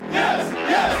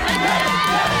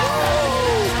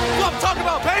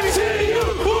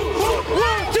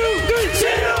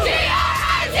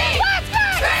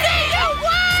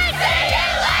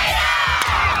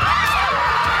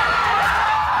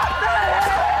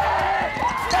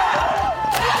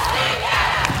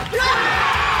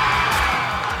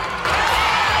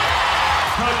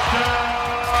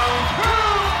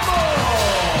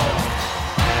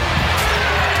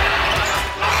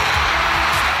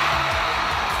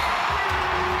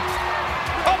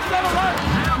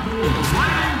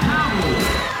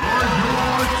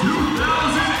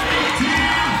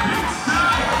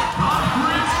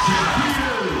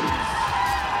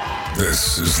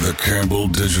This is the Campbell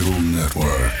Digital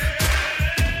Network.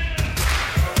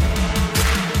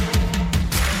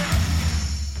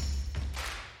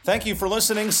 Thank you for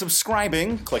listening,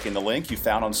 subscribing, clicking the link you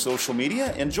found on social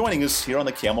media, and joining us here on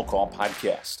the Camel Call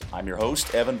podcast. I'm your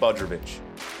host, Evan Budrovich.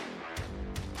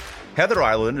 Heather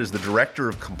Island is the Director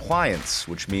of Compliance,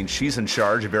 which means she's in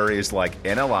charge of areas like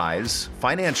NLIs,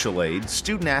 financial aid,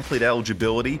 student-athlete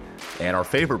eligibility, and our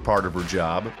favorite part of her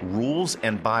job, rules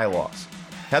and bylaws.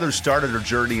 Heather started her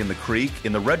journey in the Creek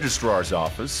in the registrar's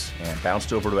office and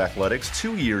bounced over to athletics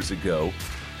 2 years ago,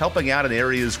 helping out in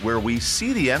areas where we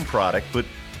see the end product but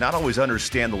not always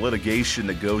understand the litigation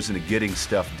that goes into getting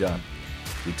stuff done.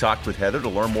 We talked with Heather to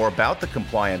learn more about the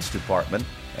compliance department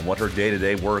and what her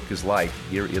day-to-day work is like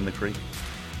here in the Creek.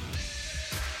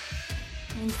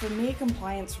 And for me,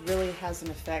 compliance really has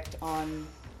an effect on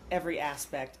every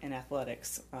aspect in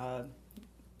athletics,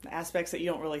 aspects that you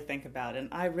don't really think about. And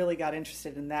I really got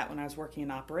interested in that when I was working in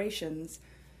operations,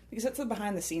 because it's the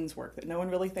behind-the-scenes work that no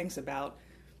one really thinks about,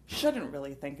 shouldn't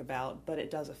really think about, but it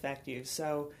does affect you.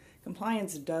 So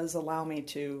compliance does allow me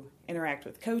to interact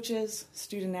with coaches,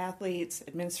 student-athletes,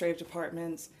 administrative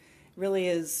departments. It really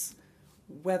is,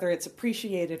 whether it's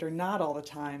appreciated or not all the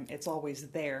time, it's always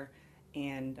there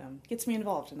and gets me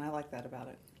involved, and I like that about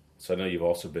it. So I know you've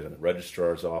also been in the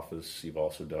registrar's office. You've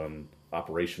also done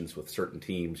operations with certain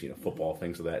teams, football,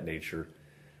 things of that nature.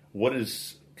 What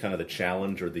is kind of the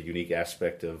challenge or the unique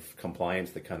aspect of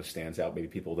compliance that kind of stands out, maybe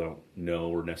people don't know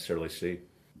or necessarily see?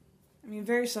 I mean,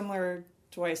 very similar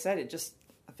to what I said, it just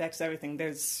affects everything.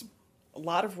 There's a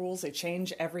lot of rules. They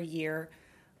change every year.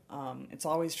 It's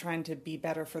always trying to be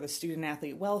better for the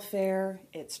student-athlete welfare.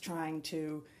 It's trying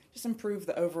to just improve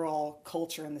the overall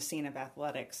culture and the scene of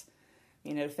athletics.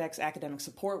 It affects academic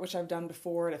support, which I've done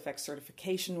before. It affects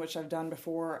certification, which I've done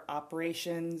before.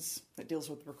 Operations, that deals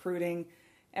with recruiting,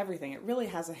 everything. It really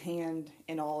has a hand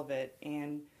in all of it.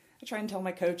 And I try and tell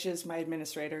my coaches, my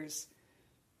administrators,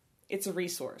 it's a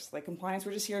resource. Like compliance,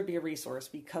 we're just here to be a resource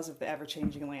because of the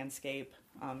ever-changing landscape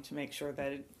to make sure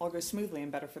that it all goes smoothly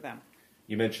and better for them.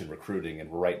 You mentioned recruiting, and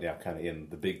we're right now kind of in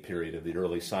the big period of the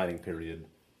early signing period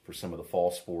for some of the fall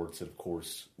sports, and of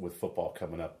course with football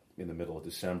coming up in the middle of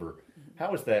December. Mm-hmm.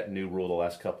 How has that new rule the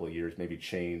last couple of years maybe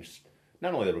changed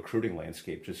not only the recruiting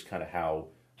landscape, just kind of how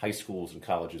high schools and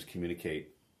colleges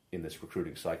communicate in this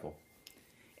recruiting cycle?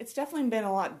 It's definitely been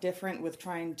a lot different with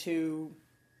trying to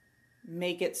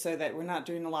make it so that we're not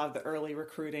doing a lot of the early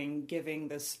recruiting, giving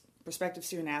this prospective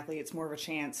student athletes more of a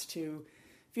chance to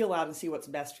feel out and see what's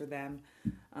best for them.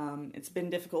 It's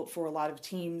been difficult for a lot of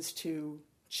teams to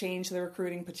change their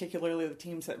recruiting, particularly the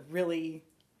teams that really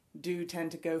do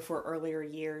tend to go for earlier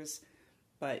years.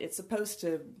 But it's supposed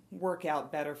to work out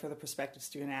better for the prospective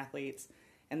student athletes.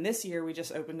 And this year we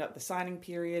just opened up the signing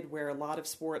period where a lot of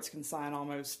sports can sign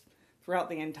almost throughout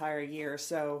the entire year.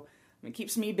 So it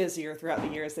keeps me busier throughout the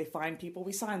year. As they find people,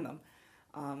 we sign them.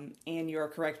 And you're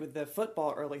correct with the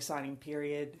football early signing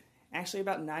period. Actually,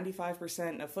 about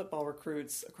 95% of football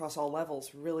recruits across all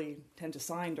levels really tend to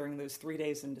sign during those 3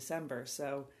 days in December.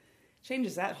 So it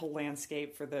changes that whole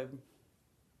landscape for the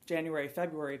January,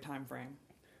 February timeframe.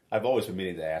 I've always been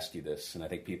meaning to ask you this, and I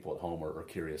think people at home are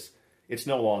curious. It's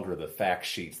no longer the fact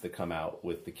sheets that come out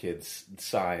with the kids'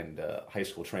 signed high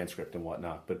school transcript and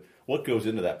whatnot, but what goes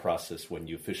into that process when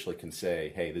you officially can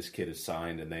say, hey, this kid is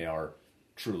signed and they are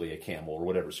truly a Campbell or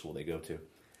whatever school they go to?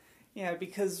 Yeah,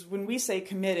 because when we say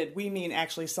committed, we mean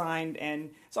actually signed, and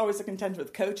it's always a contention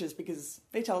with coaches because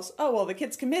they tell us, oh, well, the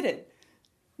kid's committed.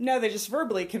 No, they just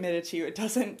verbally committed to you. It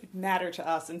doesn't matter to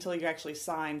us until you're actually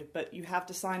signed, but you have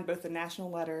to sign both the national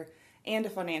letter and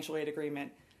a financial aid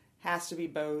agreement. Has to be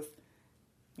both.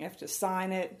 You have to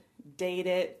sign it, date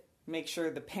it, make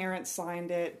sure the parents signed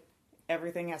it.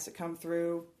 Everything has to come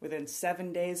through within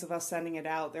 7 days of us sending it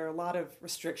out. There are a lot of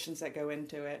restrictions that go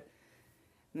into it.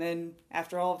 And then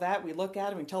after all of that, we look at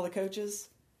it and we tell the coaches,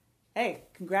 hey,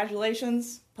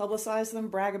 congratulations, publicize them,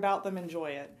 brag about them,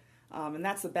 enjoy it. And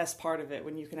that's the best part of it,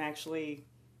 when you can actually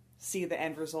see the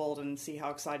end result and see how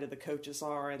excited the coaches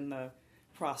are and the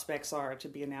prospects are to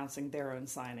be announcing their own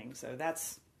signing. So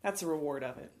that's a reward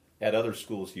of it. At other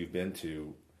schools you've been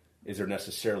to, is there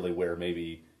necessarily where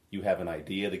maybe you have an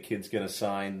idea the kid's going to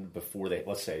sign before they,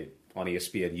 let's say, on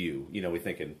ESPNU, we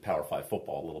think in Power 5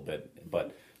 football a little bit,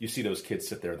 but you see those kids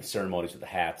sit there in the ceremonies with the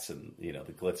hats and, the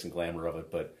glitz and glamour of it.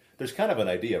 But there's kind of an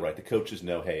idea, right? The coaches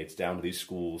know, hey, it's down to these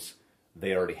schools.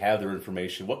 They already have their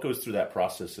information. What goes through that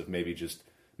process of maybe just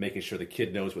making sure the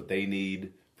kid knows what they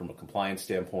need from a compliance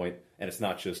standpoint, and it's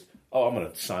not just, oh, I'm going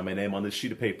to sign my name on this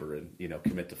sheet of paper and,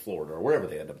 commit to Florida or wherever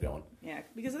they end up going? Yeah,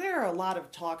 because there are a lot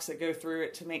of talks that go through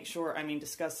it to make sure,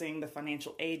 discussing the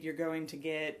financial aid you're going to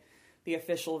get, the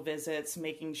official visits,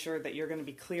 making sure that you're going to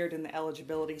be cleared in the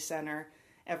eligibility center,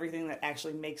 everything that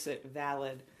actually makes it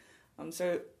valid.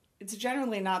 So it's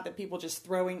generally not that people just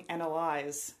throwing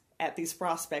NLIs at these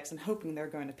prospects and hoping they're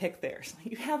going to pick theirs.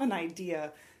 You have an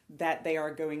idea that they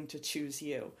are going to choose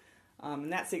you.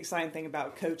 And that's the exciting thing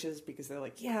about coaches, because they're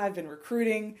like, yeah, I've been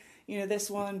recruiting, this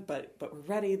one, but we're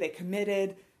ready. They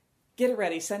committed. Get it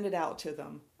ready. Send it out to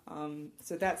them.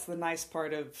 So that's the nice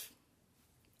part of,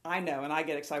 I know, and I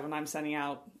get excited when I'm sending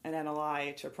out an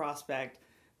NLI to a prospect.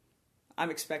 I'm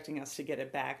expecting us to get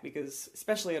it back, because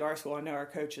especially at our school, I know our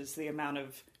coaches, the amount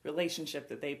of relationship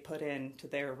that they put into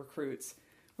their recruits.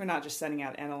 We're not just sending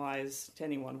out NLIs to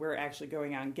anyone. We're actually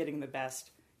going out and getting the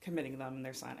best, committing them, and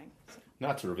they're signing. So.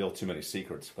 Not to reveal too many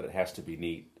secrets, but it has to be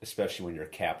neat, especially when you're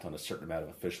capped on a certain amount of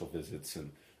official visits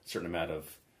and a certain amount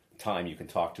of time you can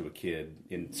talk to a kid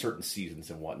in certain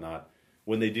seasons and whatnot.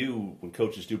 When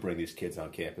coaches do bring these kids on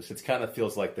campus, it kind of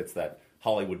feels like that's that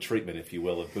Hollywood treatment, if you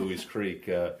will, of Buies Creek.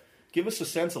 Give us a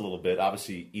sense a little bit.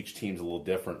 Obviously, each team's a little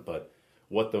different, but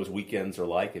what those weekends are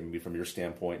like, and maybe from your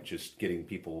standpoint, just getting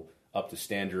people up to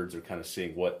standards, or kind of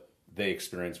seeing what they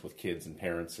experience with kids and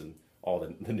parents and all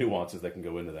the nuances that can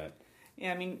go into that.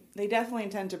 Yeah, they definitely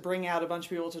intend to bring out a bunch of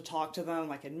people to talk to them.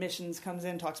 Like admissions comes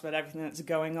in, talks about everything that's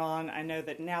going on. I know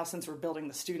that now, since we're building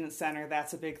the student center,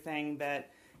 that's a big thing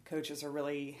that coaches are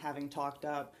really having talked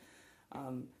up.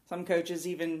 Some coaches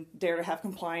even dare to have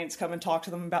compliance come and talk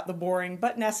to them about the boring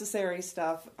but necessary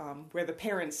stuff, where the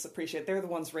parents appreciate. They're the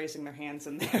ones raising their hands,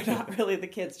 and they're not really the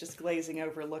kids just glazing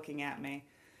over looking at me.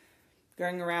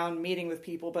 Going around meeting with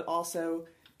people, but also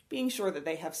being sure that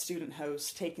they have student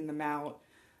hosts, taking them out,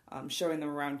 showing them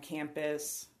around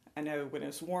campus. I know when it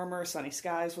was warmer, sunny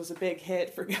skies was a big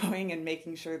hit for going and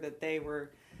making sure that they were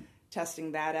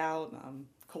testing that out.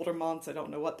 Colder months, I don't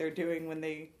know what they're doing when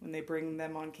they bring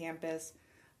them on campus.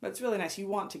 But it's really nice. You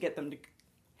want to get them to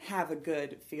have a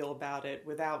good feel about it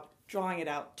without drawing it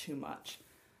out too much.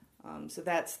 So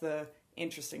that's the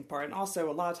interesting part. And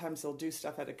also, a lot of times they'll do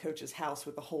stuff at a coach's house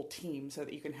with the whole team so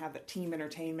that you can have that team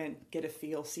entertainment, get a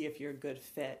feel, see if you're a good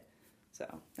fit.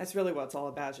 So that's really what it's all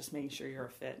about, just making sure you're a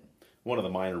fit. One of the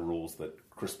minor rules that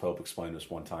Chris Pope explained to us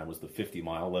one time was the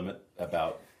 50-mile limit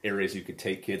about areas you could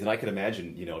take kids. And I can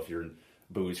imagine, if you're in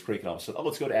Buies Creek and all of a sudden,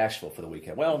 let's go to Asheville for the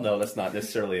weekend. Well, no, that's not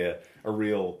necessarily a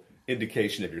real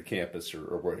indication of your campus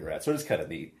or where you're at. So it's kind of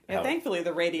neat. Yeah, thankfully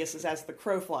the radius is as the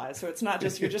crow flies. So it's not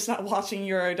just, you're just not watching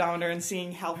your odometer and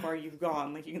seeing how far you've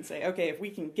gone. Like you can say, okay, if we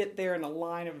can get there in a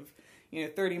line of,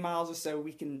 30 miles or so,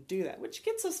 we can do that, which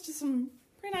gets us to some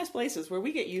pretty nice places where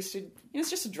we get used to, it's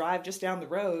just a drive just down the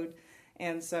road.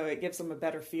 And so it gives them a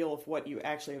better feel of what you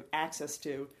actually have access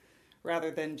to,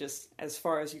 rather than just as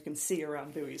far as you can see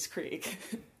around Buies Creek.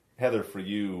 Heather, for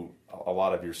you, a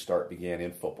lot of your start began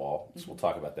in football, so we'll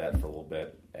talk about that for a little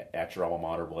bit. At your alma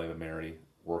mater, William & Mary,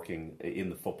 working in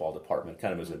the football department,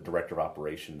 kind of as a director of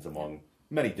operations among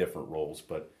many different roles.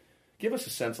 But give us a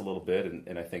sense a little bit,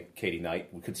 and I think Katie Knight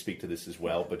could speak to this as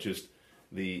well, but just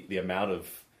the amount of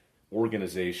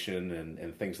organization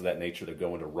and things of that nature that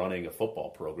go into running a football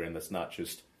program that's not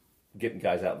just getting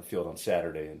guys out in the field on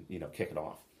Saturday and, kicking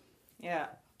off. Yeah.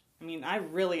 I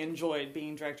really enjoyed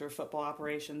being director of football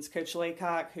operations. Coach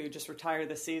Laycock, who just retired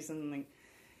this season,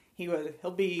 he'll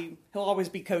always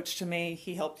be coach to me.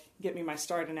 He helped get me my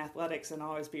start in athletics, and I'll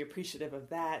always be appreciative of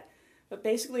that. But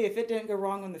basically, if it didn't go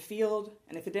wrong on the field,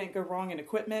 and if it didn't go wrong in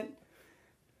equipment,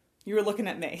 you were looking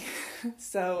at me.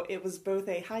 So it was both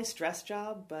a high-stress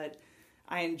job, but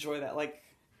I enjoy that.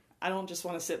 I don't just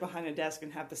want to sit behind a desk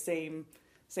and have the same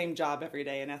job every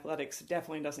day, and athletics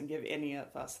definitely doesn't give any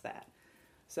of us that.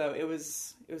 So it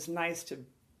was nice to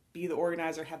be the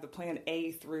organizer, have the plan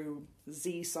A through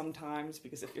Z sometimes,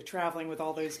 because if you're traveling with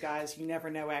all those guys, you never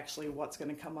know actually what's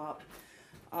going to come up.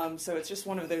 So it's just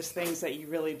one of those things that you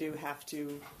really do have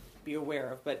to be aware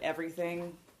of. But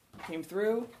everything came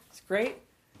through. It's great.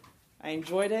 I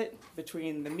enjoyed it,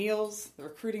 between the meals, the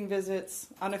recruiting visits,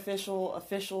 unofficial,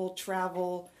 official,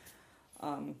 travel,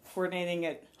 coordinating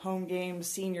at home games,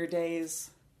 senior days,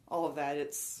 all of that.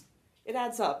 It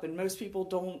adds up, and most people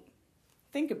don't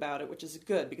think about it, which is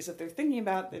good, because if they're thinking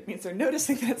about it, it means they're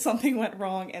noticing that something went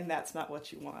wrong, and that's not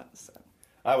what you want. So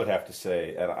I would have to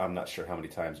say, and I'm not sure how many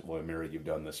times at William & Mary you've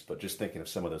done this, but just thinking of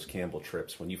some of those Campbell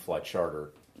trips, when you fly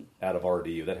charter out of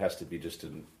RDU, that has to be just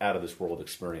an out-of-this-world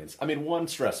experience. One,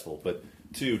 stressful, but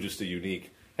two, just a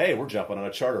unique, hey, we're jumping on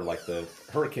a charter like the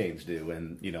Hurricanes do,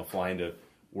 and, flying to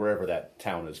wherever that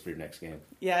town is for your next game.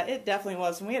 Yeah, it definitely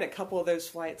was. And we had a couple of those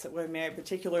flights at William & Mary,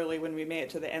 particularly when we made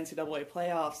it to the NCAA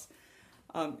playoffs.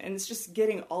 And it's just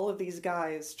getting all of these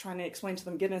guys, trying to explain to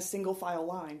them, get in a single file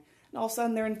line. And all of a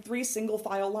sudden, they're in 3 single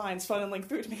file lines funneling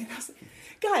through to me. And I was like,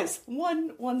 guys,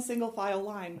 one single file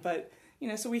line. But,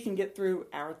 so we can get through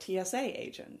our TSA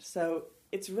agent. So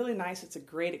it's really nice. It's a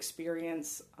great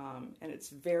experience. And it's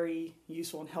very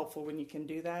useful and helpful when you can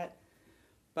do that.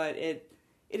 But it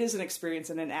is an experience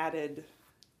and an added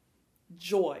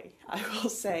joy, I will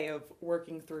say, of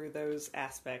working through those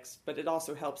aspects. But it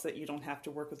also helps that you don't have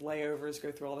to work with layovers,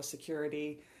 go through all the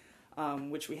security,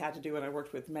 which we had to do when I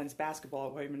worked with men's basketball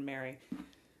at William & Mary.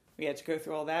 We had to go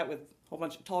through all that with a whole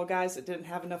bunch of tall guys that didn't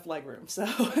have enough leg room. So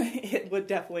it would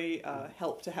definitely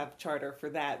help to have charter for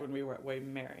that when we were at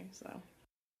William & Mary. So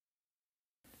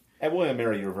at William &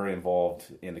 Mary, you were very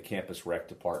involved in the campus rec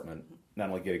department, not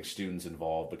only getting students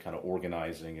involved, but kind of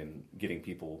organizing and getting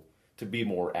people to be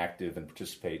more active and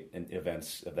participate in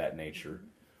events of that nature.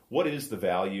 What is the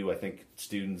value? I think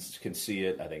students can see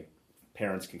it. I think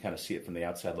parents can kind of see it from the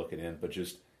outside looking in, but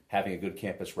just having a good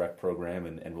campus rec program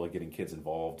and really getting kids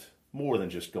involved more than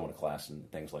just going to class and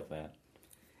things like that.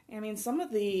 I mean, some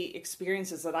of the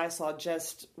experiences that I saw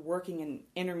just working in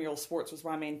intramural sports was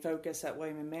my main focus at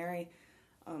William & Mary.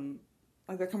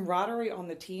 Like the camaraderie on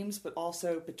the teams, but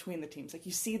also between the teams. Like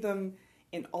you see them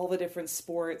in all the different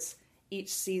sports each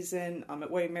season.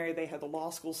 At William & Mary, they had the law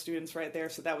school students right there,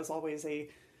 so that was always a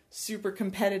super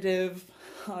competitive,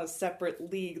 separate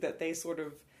league that they sort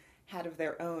of had of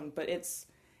their own. But it's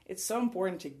so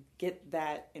important to get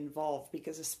that involved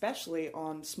because especially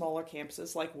on smaller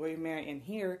campuses like William & Mary and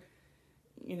here,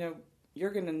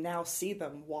 you're going to now see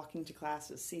them walking to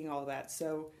classes, seeing all that.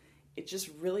 So it just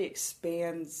really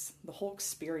expands the whole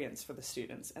experience for the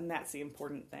students, and that's the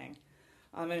important thing.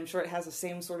 And I'm sure it has the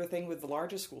same sort of thing with the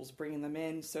larger schools, bringing them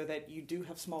in so that you do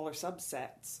have smaller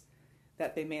subsets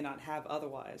that they may not have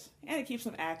otherwise. And it keeps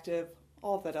them active,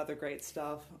 all of that other great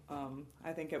stuff.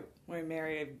 I think at William &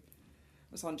 Mary, I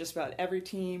was on just about every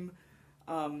team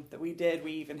that we did.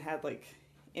 We even had like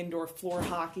indoor floor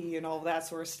hockey and all of that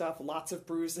sort of stuff, lots of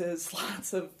bruises,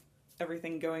 lots of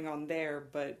everything going on there.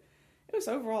 But it was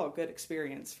overall a good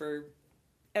experience for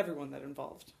everyone that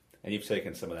involved. And you've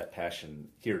taken some of that passion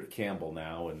here at Campbell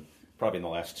now, and probably in the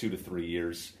last 2 to 3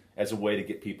 years, as a way to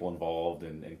get people involved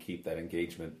and keep that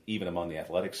engagement, even among the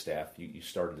athletic staff. You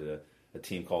started a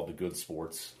team called the Good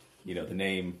Sports. The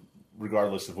name,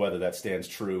 regardless of whether that stands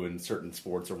true in certain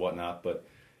sports or whatnot, but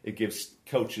it gives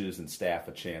coaches and staff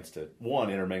a chance to,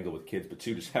 1, intermingle with kids, but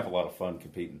 2, just have a lot of fun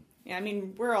competing. Yeah, I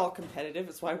mean, we're all competitive.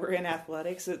 It's why we're in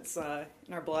athletics. It's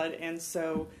in our blood. And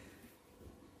so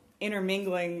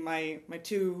intermingling my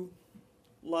 2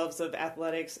 loves of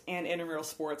athletics and intramural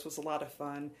sports was a lot of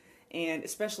fun. And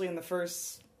especially in the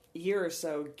first year or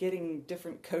so, getting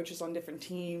different coaches on different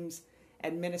teams,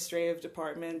 administrative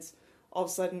departments, all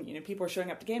of a sudden, people are showing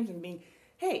up to games and being,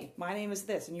 hey, my name is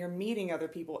this. And you're meeting other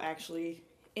people actually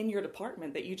in your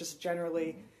department that you just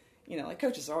generally, like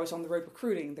coaches are always on the road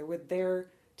recruiting. They're with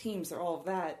their teams, they're all of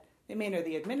that. They may know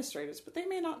the administrators, but they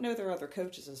may not know their other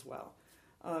coaches as well.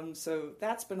 So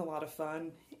that's been a lot of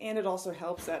fun. And it also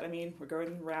helps that, we're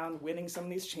going around winning some of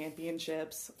these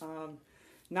championships.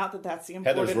 Not that that's the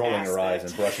important Heather's rolling aspect. her eyes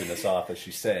and brushing this off as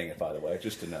she's saying it, by the way,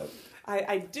 just a note.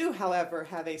 I do, however,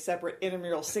 have a separate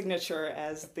intramural signature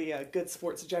as the Good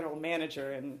Sports General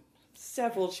Manager, and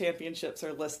several championships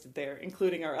are listed there,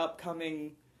 including our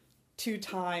upcoming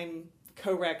 2-time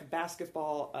co-rec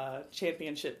basketball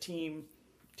championship team,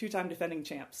 2-time defending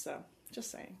champs, so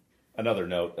just saying. Another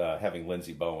note, having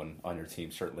Lindsey Bowen on your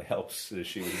team certainly helps.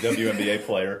 She was a WNBA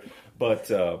player. But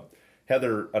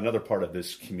Heather, another part of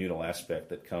this communal aspect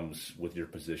that comes with your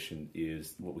position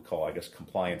is what we call,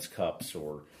 compliance cups,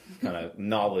 or kind of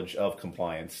knowledge of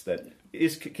compliance that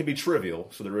can be trivial.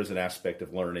 So there is an aspect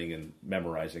of learning and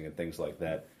memorizing and things like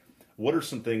that. What are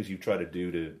some things you try to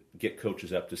do to get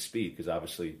coaches up to speed? Because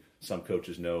obviously some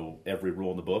coaches know every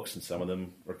rule in the books, and some of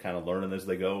them are kind of learning as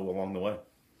they go along the way.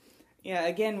 Yeah,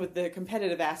 again, with the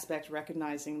competitive aspect,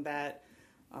 recognizing that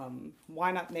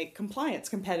why not make compliance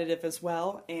competitive as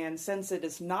well? And since it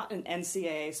is not an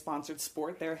NCAA-sponsored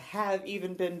sport, there have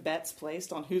even been bets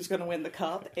placed on who's going to win the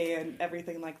cup and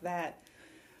everything like that.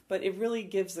 But it really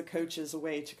gives the coaches a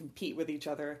way to compete with each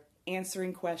other,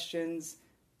 answering questions,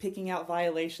 picking out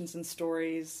violations and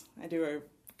stories. I do a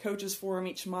coaches forum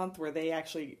each month where they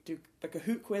actually do the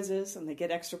Kahoot quizzes, and they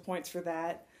get extra points for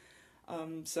that.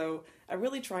 So I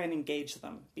really try and engage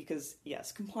them because,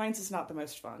 yes, compliance is not the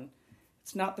most fun.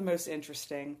 It's not the most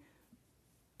interesting.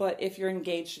 But if you're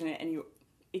engaged in it, and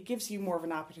it gives you more of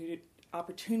an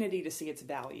opportunity to see its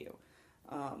value.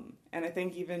 And I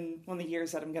think even one of the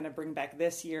years that I'm going to bring back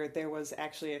this year, there was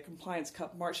actually a Compliance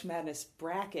Cup March Madness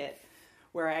bracket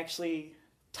where I actually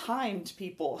timed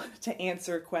people to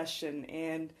answer a question.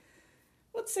 And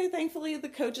Let's say, thankfully, the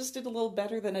coaches did a little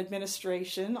better than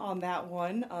administration on that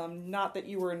one. Not that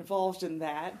you were involved in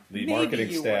that. The Maybe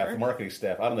marketing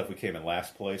staff, I don't know if we came in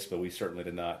last place, but we certainly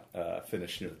did not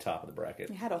finish near the top of the bracket.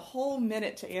 You had a whole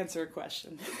minute to answer a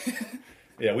question.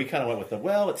 Yeah, we kind of went with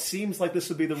it seems like this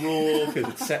would be the rule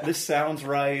because this sounds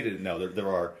right. And no, there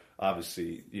are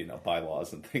obviously,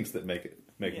 bylaws and things that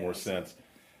make more sense.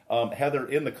 Heather,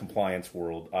 in the compliance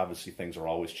world, obviously things are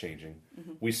always changing.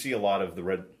 Mm-hmm. We see a lot of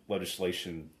the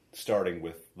legislation starting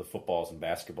with the footballs and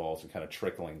basketballs and kind of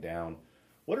trickling down.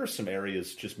 What are some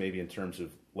areas, just maybe in terms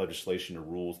of legislation or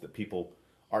rules, that people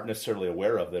aren't necessarily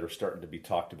aware of that are starting to be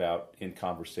talked about in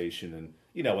conversation and,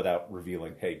 without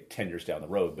revealing, hey, 10 years down the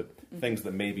road, but things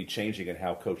that may be changing in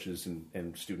how coaches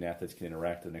and student athletes can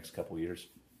interact in the next couple of years?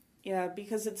 Yeah,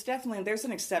 because there's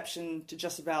an exception to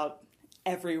just about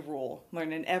every rule.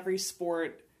 In every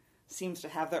sport seems to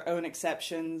have their own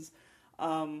exceptions,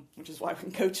 which is why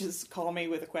when coaches call me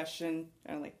with a question,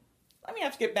 I'm like, let me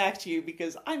have to get back to you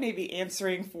because I may be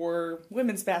answering for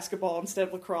women's basketball instead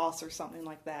of lacrosse or something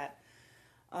like that.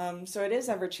 So it is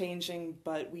ever changing,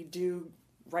 but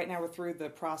right now we're through the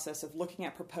process of looking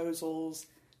at proposals,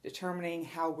 determining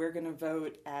how we're going to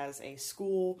vote as a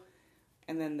school,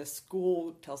 and then the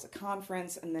school tells a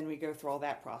conference, and then we go through all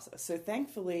that process. So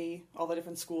thankfully, all the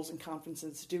different schools and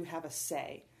conferences do have a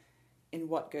say in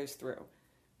what goes through.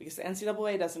 Because the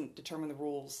NCAA doesn't determine the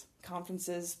rules.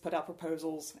 Conferences put out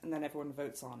proposals, and then everyone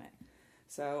votes on it.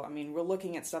 So, we're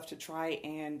looking at stuff to try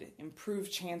and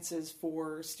improve chances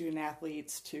for student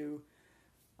athletes to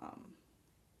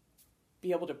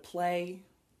be able to play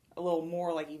a little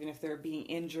more, like even if they're being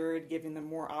injured, giving them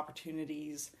more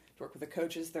opportunities to work with the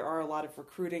coaches. There are a lot of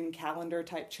recruiting calendar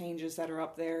type changes that are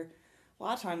up there. A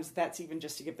lot of times that's even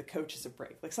just to give the coaches a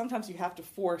break. Like sometimes you have to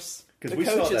force the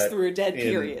coaches through a dead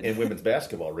period. In women's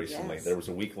basketball recently, Yes. There was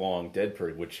a week-long dead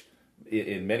period, which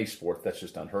in many sports that's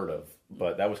just unheard of.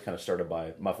 But that was kind of started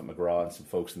by Muffet McGraw and some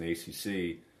folks in the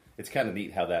ACC. It's kind of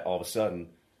neat how that all of a sudden,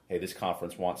 hey, this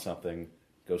conference wants something,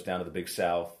 goes down to the Big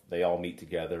South, they all meet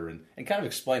together and kind of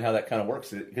explain how that kind of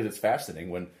works, because it's fascinating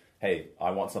when, hey,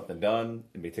 I want something done,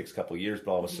 it may take a couple of years,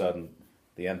 but all of a sudden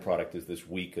the end product is this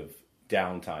week of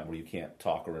downtime where you can't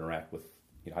talk or interact with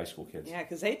high school kids. Yeah,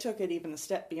 because they took it even a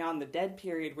step beyond the dead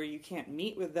period where you can't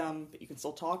meet with them, but you can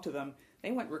still talk to them.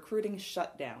 They went recruiting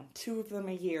shutdown, 2 of them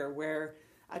a year, where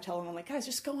I tell them, I'm like, guys,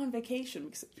 just go on vacation.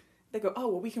 Because they go, oh,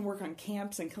 well, we can work on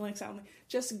camps and clinics. I'm like,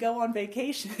 just go on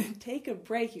vacation and take a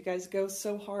break. You guys go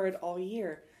so hard all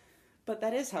year. But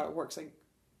that is how it works.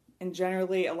 And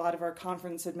generally, a lot of our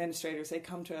conference administrators, they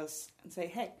come to us and say,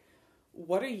 hey,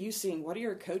 what are you seeing? What are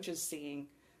your coaches seeing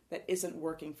that isn't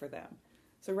working for them?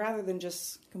 So rather than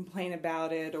just complain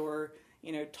about it or,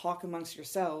 talk amongst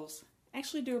yourselves,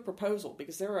 actually do a proposal,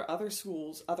 because there are other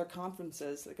schools, other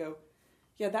conferences that go,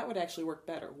 yeah, that would actually work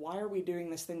better. Why are we doing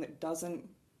this thing that doesn't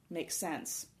make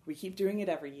sense? We keep doing it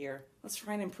every year. Let's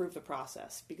try and improve the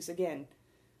process, because again,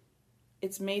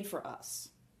 it's made for us.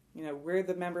 We're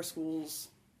the member schools,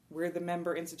 we're the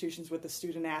member institutions with the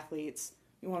student athletes.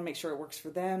 We want to make sure it works for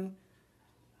them.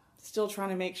 Still trying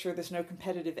to make sure there's no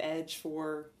competitive edge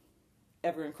for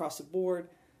everyone across the board,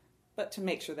 but to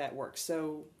make sure that works.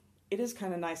 So it is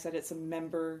kind of nice that it's a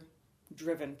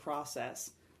member-driven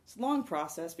process. It's a long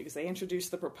process because they introduce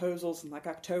the proposals in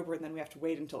October, and then we have to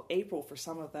wait until April for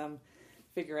some of them,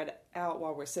 figure it out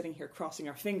while we're sitting here crossing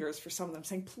our fingers for some of them,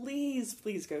 saying, please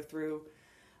go through.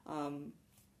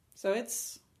 So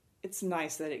it's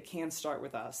nice that it can start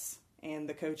with us, and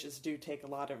the coaches do take a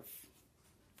lot of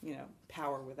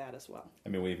power with that as well.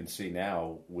 We even see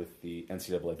now with the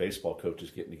NCAA baseball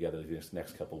coaches getting together this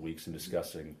next couple of weeks and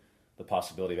discussing the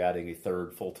possibility of adding a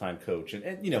third full-time coach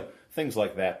and things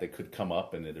like that could come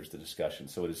up, and there's the discussion.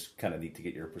 So it is kind of neat to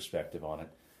get your perspective on it.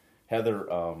 Heather,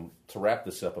 to wrap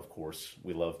this up, of course,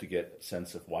 we love to get a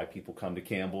sense of why people come to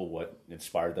Campbell, what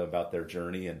inspired them about their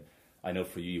journey. And I know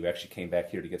for you actually came back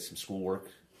here to get some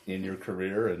schoolwork in your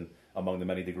career and among the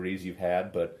many degrees you've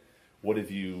had. But what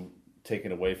have you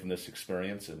taken away from this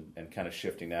experience and kind of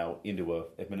shifting now into an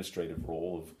administrative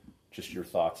role of just your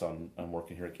thoughts on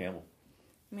working here at Campbell?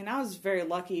 I was very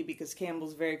lucky because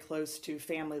Campbell's very close to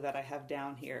family that I have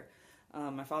down here.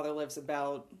 My father lives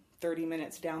about 30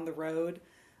 minutes down the road,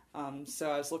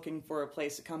 so I was looking for a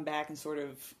place to come back and sort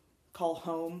of call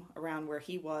home around where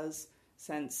he was,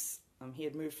 since he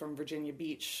had moved from Virginia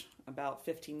Beach about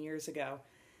 15 years ago.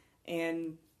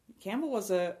 And Campbell was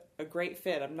a great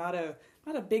fit. I'm not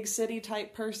a big city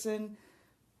type person,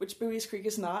 which Buies Creek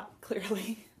is not,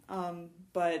 clearly,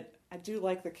 but I do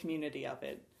like the community of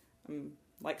it.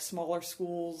 Like smaller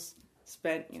schools,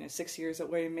 spent 6 years at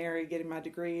William & Mary getting my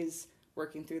degrees,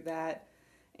 working through that,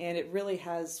 And it really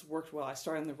has worked well. I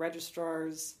started in the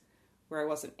registrars where I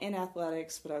wasn't in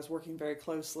athletics, but I was working very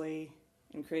closely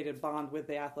and created a bond with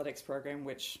the athletics program,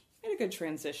 which made a good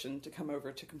transition to come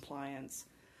over to compliance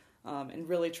and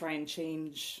really try and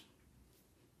change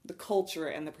the culture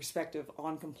and the perspective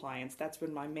on compliance. That's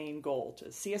been my main goal,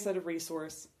 to see us as a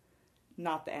resource,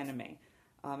 not the enemy.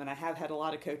 And I have had a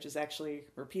lot of coaches actually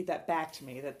repeat that back to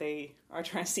me, that they are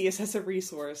trying to see us as a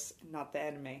resource, not the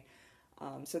enemy.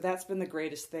 So that's been the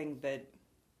greatest thing that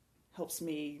helps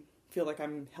me feel like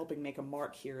I'm helping make a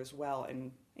mark here as well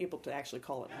and able to actually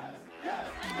call it home.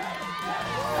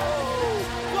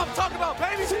 What I'm talking about,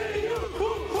 baby! See you!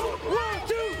 1,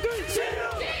 2, 3, see you!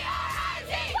 Let's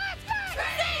go!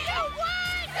 See you!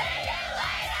 See you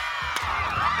later!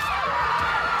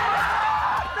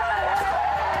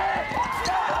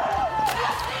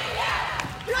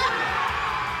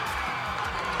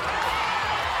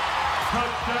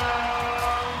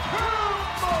 Touchdown,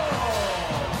 Campbell!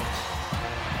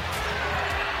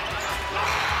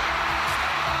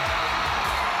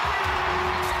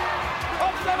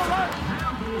 Up, seven, right!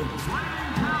 Campbell,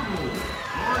 Ryan Campbell,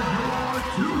 are your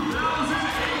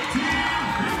 2018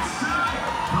 Big South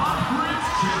Conference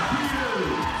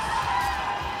champions.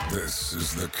 This is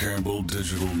the Campbell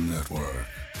Digital Network.